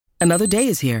Another day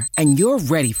is here, and you're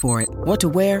ready for it. What to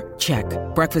wear? Check.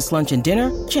 Breakfast, lunch, and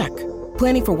dinner? Check.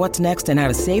 Planning for what's next and how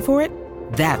to save for it?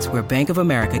 That's where Bank of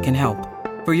America can help.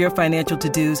 For your financial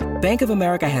to-dos, Bank of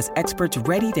America has experts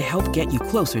ready to help get you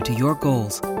closer to your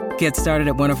goals. Get started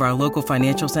at one of our local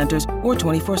financial centers or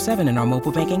 24/7 in our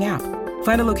mobile banking app.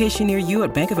 Find a location near you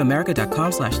at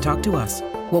bankofamerica.com/talktous.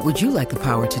 What would you like the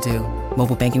power to do?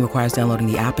 Mobile banking requires downloading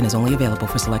the app and is only available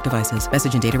for select devices.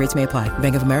 Message and data rates may apply.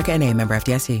 Bank of America N.A., member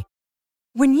FDIC.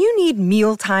 When you need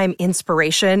mealtime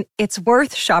inspiration, it's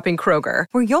worth shopping Kroger,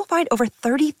 where you'll find over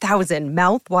 30,000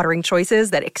 mouth-watering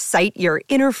choices that excite your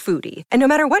inner foodie. And no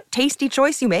matter what tasty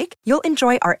choice you make, you'll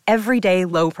enjoy our everyday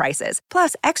low prices,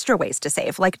 plus extra ways to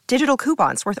save, like digital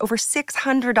coupons worth over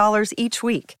 $600 each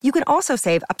week. You can also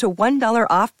save up to $1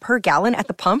 off per gallon at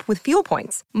the pump with fuel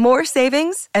points. More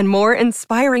savings and more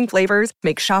inspiring flavors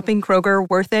make shopping Kroger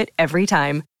worth it every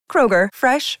time. Kroger,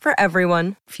 fresh for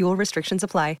everyone. Fuel restrictions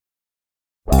apply.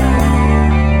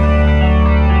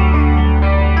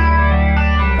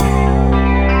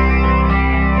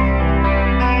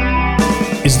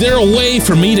 Is there a way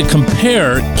for me to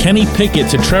compare Kenny Pickett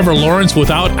to Trevor Lawrence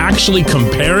without actually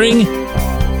comparing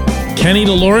Kenny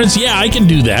to Lawrence? Yeah, I can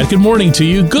do that. Good morning to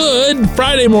you. Good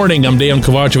Friday morning. I'm Dan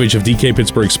Kovacevic of DK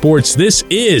Pittsburgh Sports. This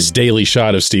is Daily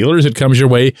Shot of Steelers. It comes your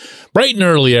way bright and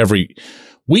early every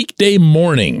weekday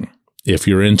morning. If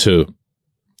you're into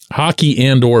hockey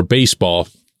and or baseball,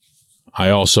 I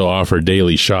also offer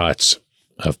daily shots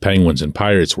of Penguins and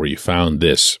Pirates where you found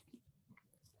this.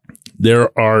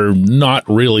 There are not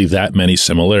really that many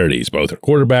similarities. Both are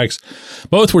quarterbacks.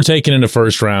 Both were taken in the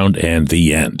first round and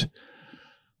the end.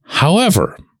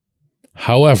 However,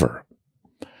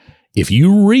 if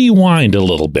you rewind a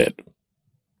little bit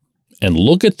and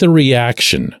look at the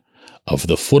reaction of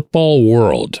the football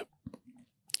world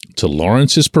to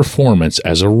Lawrence's performance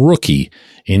as a rookie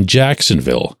in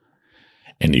Jacksonville,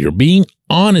 and you're being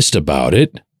honest about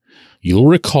it, you'll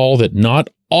recall that not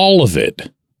all of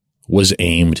it was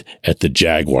aimed at the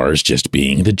Jaguars just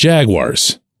being the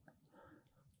Jaguars.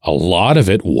 A lot of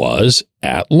it was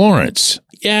at Lawrence.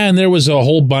 Yeah, and there was a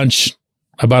whole bunch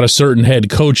about a certain head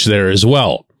coach there as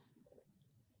well.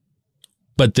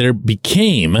 But there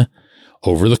became,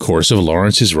 over the course of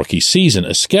Lawrence's rookie season,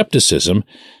 a skepticism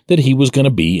that he was going to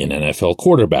be an NFL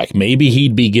quarterback. Maybe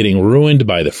he'd be getting ruined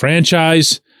by the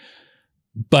franchise,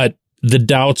 but the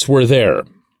doubts were there.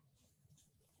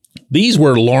 These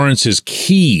were Lawrence's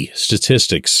key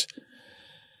statistics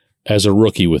as a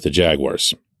rookie with the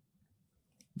Jaguars.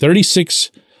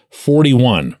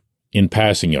 36-41 in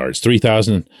passing yards,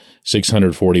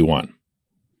 3,641.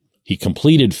 He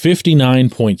completed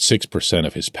 59.6%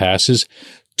 of his passes,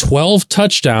 12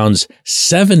 touchdowns,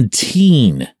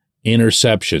 17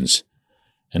 interceptions,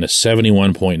 and a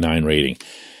 71.9 rating.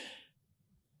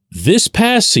 This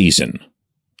past season,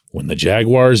 when the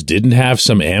Jaguars didn't have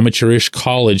some amateurish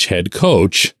college head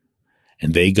coach,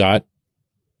 and they got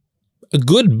a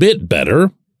good bit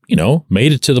better,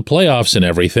 made it to the playoffs and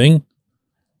everything,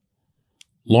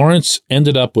 Lawrence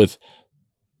ended up with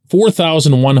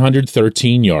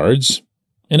 4,113 yards,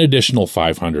 an additional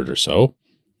 500 or so,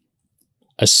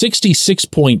 a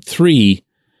 66.3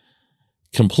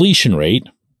 completion rate,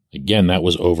 again, that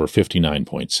was over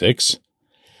 59.6,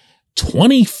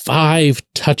 25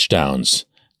 touchdowns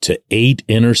to 8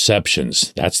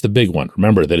 interceptions. That's the big one.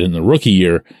 Remember that in the rookie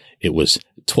year, it was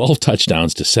 12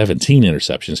 touchdowns to 17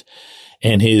 interceptions.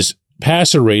 And his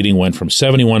passer rating went from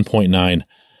 71.9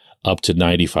 up to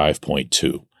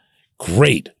 95.2.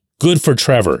 Great. Good for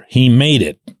Trevor. He made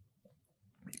it.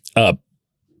 A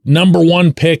number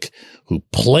one pick who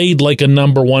played like a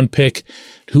number one pick,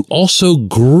 who also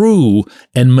grew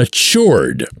and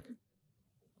matured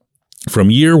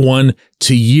from year one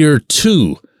to year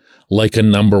two like a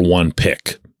number one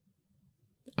pick.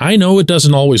 I know it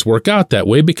doesn't always work out that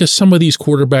way because some of these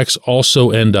quarterbacks also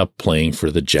end up playing for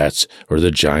the Jets or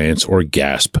the Giants or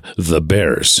gasp, the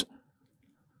Bears.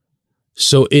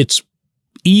 So it's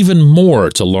even more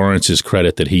to Lawrence's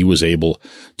credit that he was able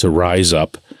to rise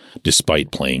up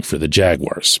despite playing for the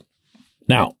Jaguars.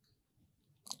 Now,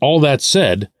 all that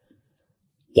said,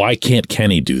 why can't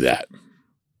Kenny do that?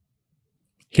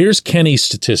 Here's Kenny's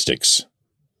statistics.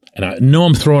 And I know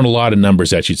I'm throwing a lot of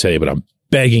numbers at you today, but I'm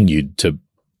begging you to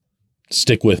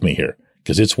stick with me here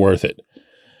because it's worth it.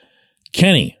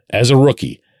 Kenny, as a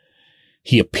rookie,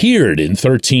 he appeared in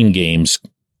 13 games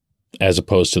as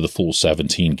opposed to the full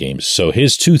 17 games. So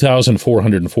his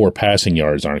 2,404 passing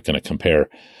yards aren't going to compare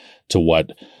to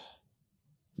what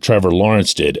Trevor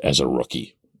Lawrence did as a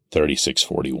rookie,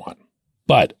 36-41.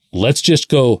 But let's just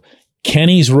go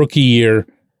Kenny's rookie year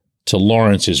to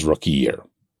Lawrence's rookie year.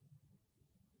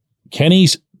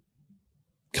 Kenny's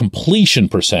completion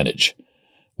percentage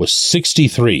was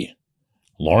 63.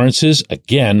 Lawrence's,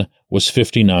 again, was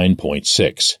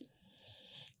 59.6.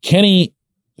 Kenny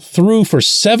threw for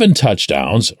 7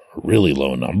 touchdowns, a really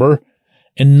low number,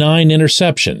 and 9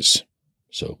 interceptions.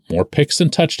 So more picks than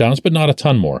touchdowns, but not a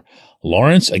ton more.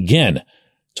 Lawrence, again,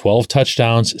 12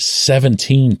 touchdowns,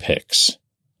 17 picks.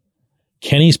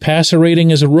 Kenny's passer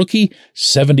rating as a rookie,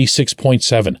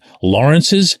 76.7.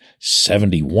 Lawrence's,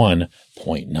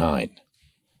 71.9.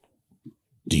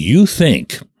 Do you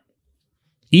think,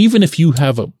 even if you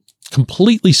have a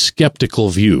completely skeptical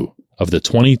view of the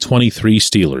 2023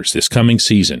 Steelers this coming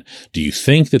season, do you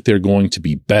think that they're going to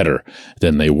be better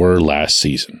than they were last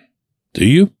season? Do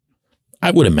you? I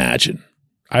would imagine.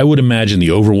 I would imagine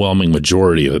the overwhelming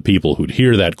majority of the people who'd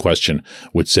hear that question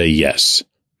would say yes.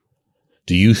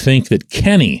 Do you think that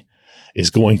Kenny is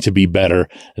going to be better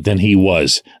than he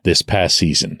was this past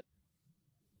season?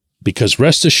 Because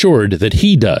rest assured that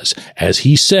he does, as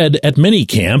he said at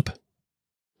minicamp.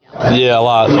 Yeah, a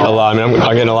lot. I mean,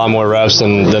 I'm getting a lot more reps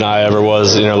than I ever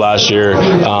was, last year.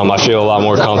 I feel a lot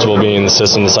more comfortable being in the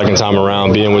system the second time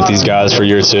around, being with these guys for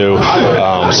year 2. So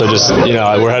just,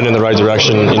 we're heading in the right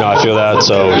direction. I feel that.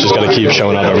 So just got to keep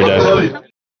showing up every day.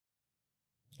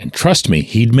 And trust me,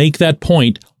 he'd make that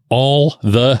point all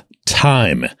the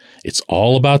time. It's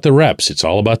all about the reps. It's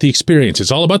all about the experience.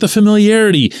 It's all about the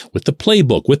familiarity with the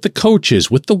playbook, with the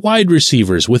coaches, with the wide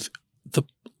receivers, with the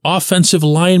offensive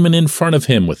linemen in front of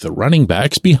him, with the running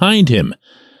backs behind him.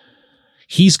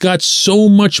 He's got so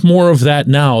much more of that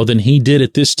now than he did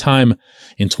at this time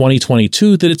in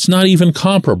 2022 that it's not even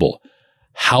comparable.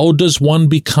 How does one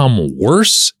become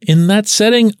worse in that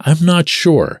setting? I'm not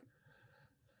sure.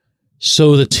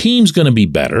 So the team's going to be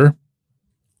better.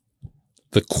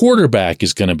 The quarterback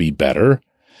is going to be better.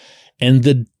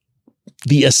 And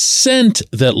the ascent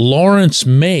that Lawrence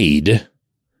made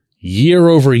year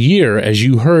over year, as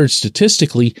you heard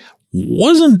statistically,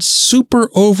 wasn't super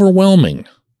overwhelming.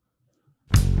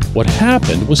 What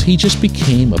happened was he just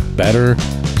became a better,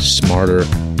 smarter,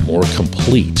 more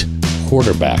complete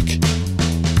quarterback.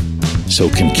 So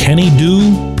can Kenny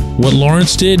do what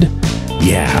Lawrence did?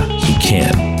 Yeah, he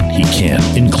can. He can,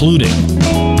 including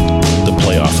the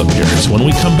playoff appearance. When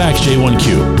we come back,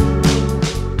 J1Q.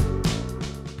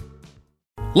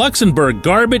 Luxembourg,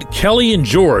 Garbett, Kelly, and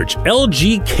George.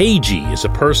 LGKG is a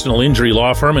personal injury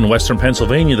law firm in Western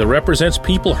Pennsylvania that represents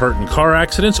people hurt in car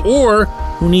accidents or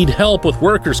who need help with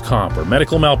workers' comp or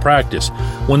medical malpractice.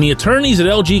 When the attorneys at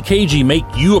LGKG make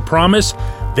you a promise,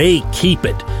 they keep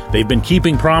it. They've been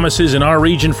keeping promises in our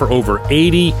region for over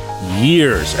 80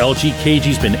 years.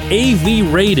 LGKG's been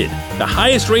AV rated, the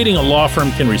highest rating a law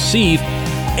firm can receive,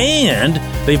 and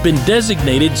they've been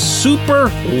designated super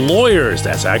lawyers.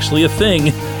 That's actually a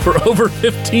thing for over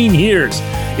 15 years.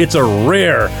 It's a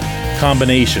rare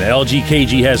combination.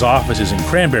 LGKG has offices in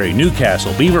Cranberry,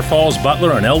 Newcastle, Beaver Falls,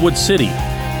 Butler, and Elwood City.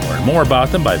 Learn more about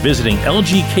them by visiting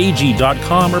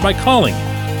lgkg.com or by calling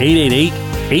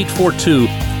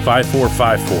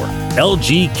 888-842-5454.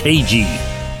 LGKG.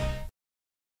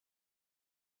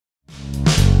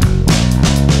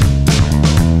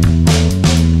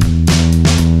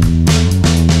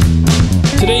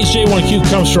 Today's J1Q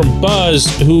comes from Buzz,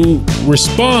 who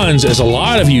responds, as a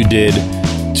lot of you did,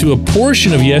 to a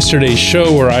portion of yesterday's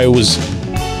show where I was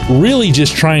really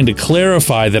just trying to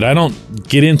clarify that I don't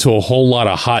get into a whole lot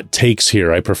of hot takes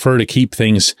here. I prefer to keep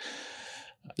things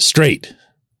straight.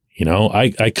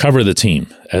 I cover the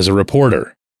team as a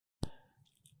reporter.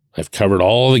 I've covered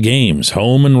all the games,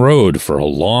 home and road, for a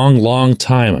long, long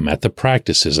time. I'm at the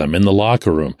practices. I'm in the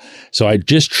locker room. So I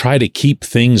just try to keep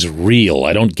things real.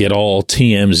 I don't get all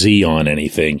TMZ on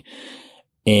anything.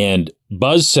 And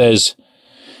Buzz says,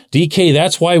 DK,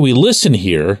 that's why we listen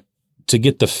here, to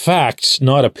get the facts,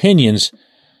 not opinions.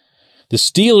 The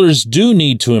Steelers do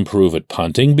need to improve at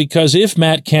punting because if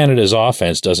Matt Canada's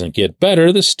offense doesn't get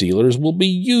better, the Steelers will be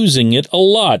using it a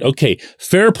lot. Okay,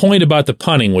 fair point about the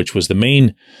punting, which was the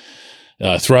main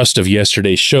thrust of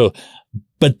yesterday's show.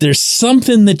 But there's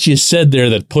something that you said there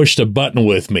that pushed a button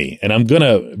with me, and I'm going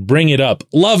to bring it up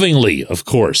lovingly, of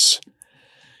course.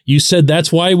 You said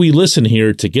that's why we listen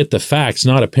here, to get the facts,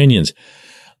 not opinions.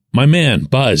 My man,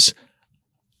 Buzz,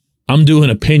 I'm doing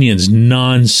opinions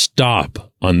nonstop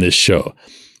on this show,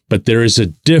 but there is a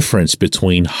difference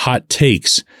between hot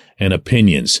takes and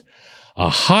opinions. A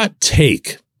hot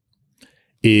take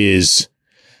is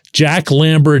Jack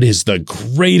Lambert is the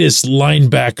greatest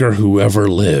linebacker who ever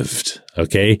lived.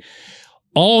 Okay.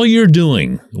 All you're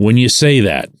doing when you say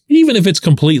that, even if it's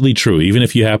completely true, even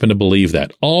if you happen to believe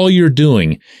that, all you're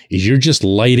doing is you're just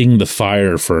lighting the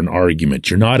fire for an argument.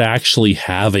 You're not actually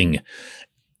having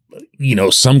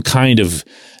some kind of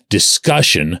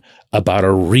discussion about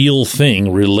a real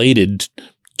thing related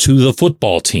to the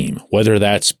football team, whether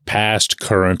that's past,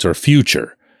 current, or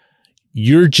future.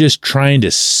 You're just trying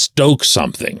to stoke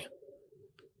something.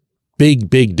 Big,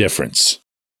 big difference.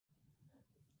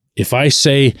 If I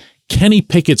say Kenny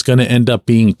Pickett's going to end up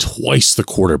being twice the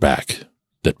quarterback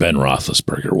that Ben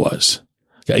Roethlisberger was,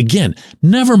 again,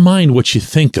 never mind what you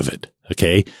think of it,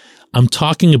 okay? I'm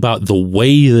talking about the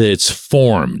way that it's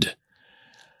formed.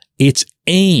 It's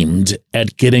aimed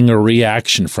at getting a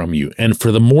reaction from you. And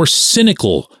for the more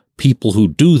cynical people who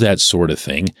do that sort of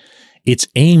thing, it's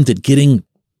aimed at getting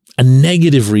a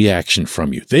negative reaction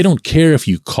from you. They don't care if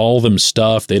you call them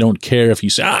stuff. They don't care if you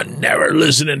say, I'm never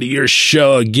listening to your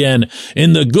show again.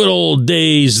 In the good old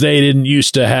days, they didn't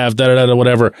used to have da-da-da-da,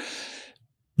 whatever.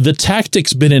 The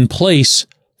tactic's been in place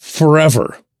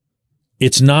forever.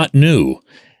 It's not new,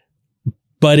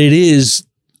 but it is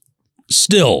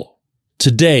still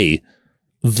today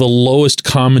the lowest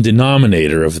common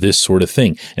denominator of this sort of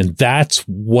thing. And that's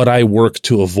what I work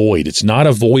to avoid. It's not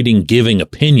avoiding giving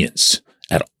opinions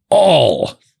at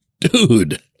all.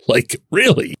 Dude, like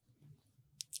really.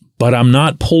 But I'm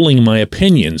not pulling my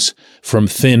opinions from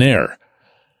thin air.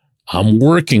 I'm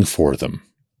working for them.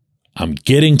 I'm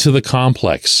getting to the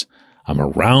complex. I'm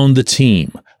around the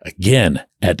team, again,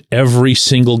 at every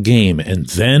single game, and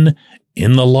then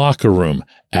in the locker room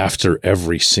after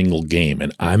every single game.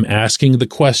 And I'm asking the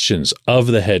questions of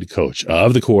the head coach,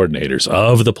 of the coordinators,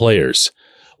 of the players.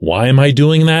 Why am I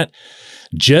doing that?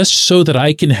 Just so that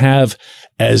I can have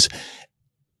as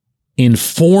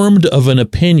informed of an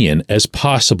opinion as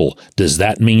possible. Does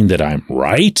that mean that I'm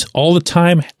right all the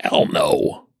time? Hell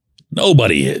no.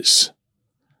 Nobody is.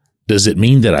 Does it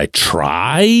mean that I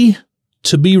try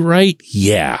to be right?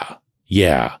 Yeah.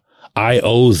 I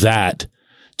owe that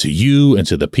to you and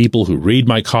to the people who read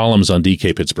my columns on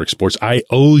DK Pittsburgh Sports. I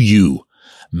owe you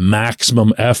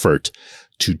maximum effort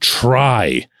to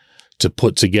try to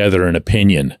put together an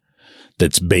opinion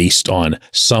that's based on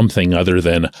something other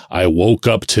than I woke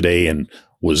up today and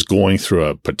was going through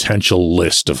a potential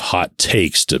list of hot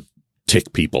takes to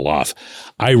tick people off.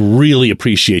 I really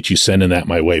appreciate you sending that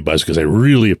my way, Buzz, because I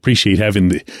really appreciate having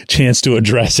the chance to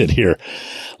address it here.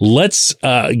 Let's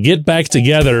get back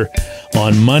together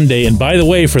on Monday. And by the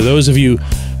way, for those of you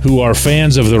who are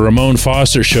fans of the Ramon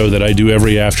Foster show that I do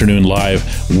every afternoon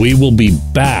live, we will be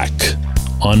back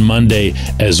on Monday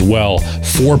as well,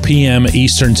 4 p.m.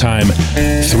 Eastern Time,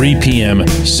 3 p.m.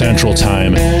 Central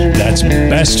Time. That's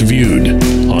best viewed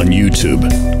on YouTube.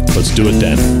 Let's do it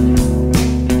then.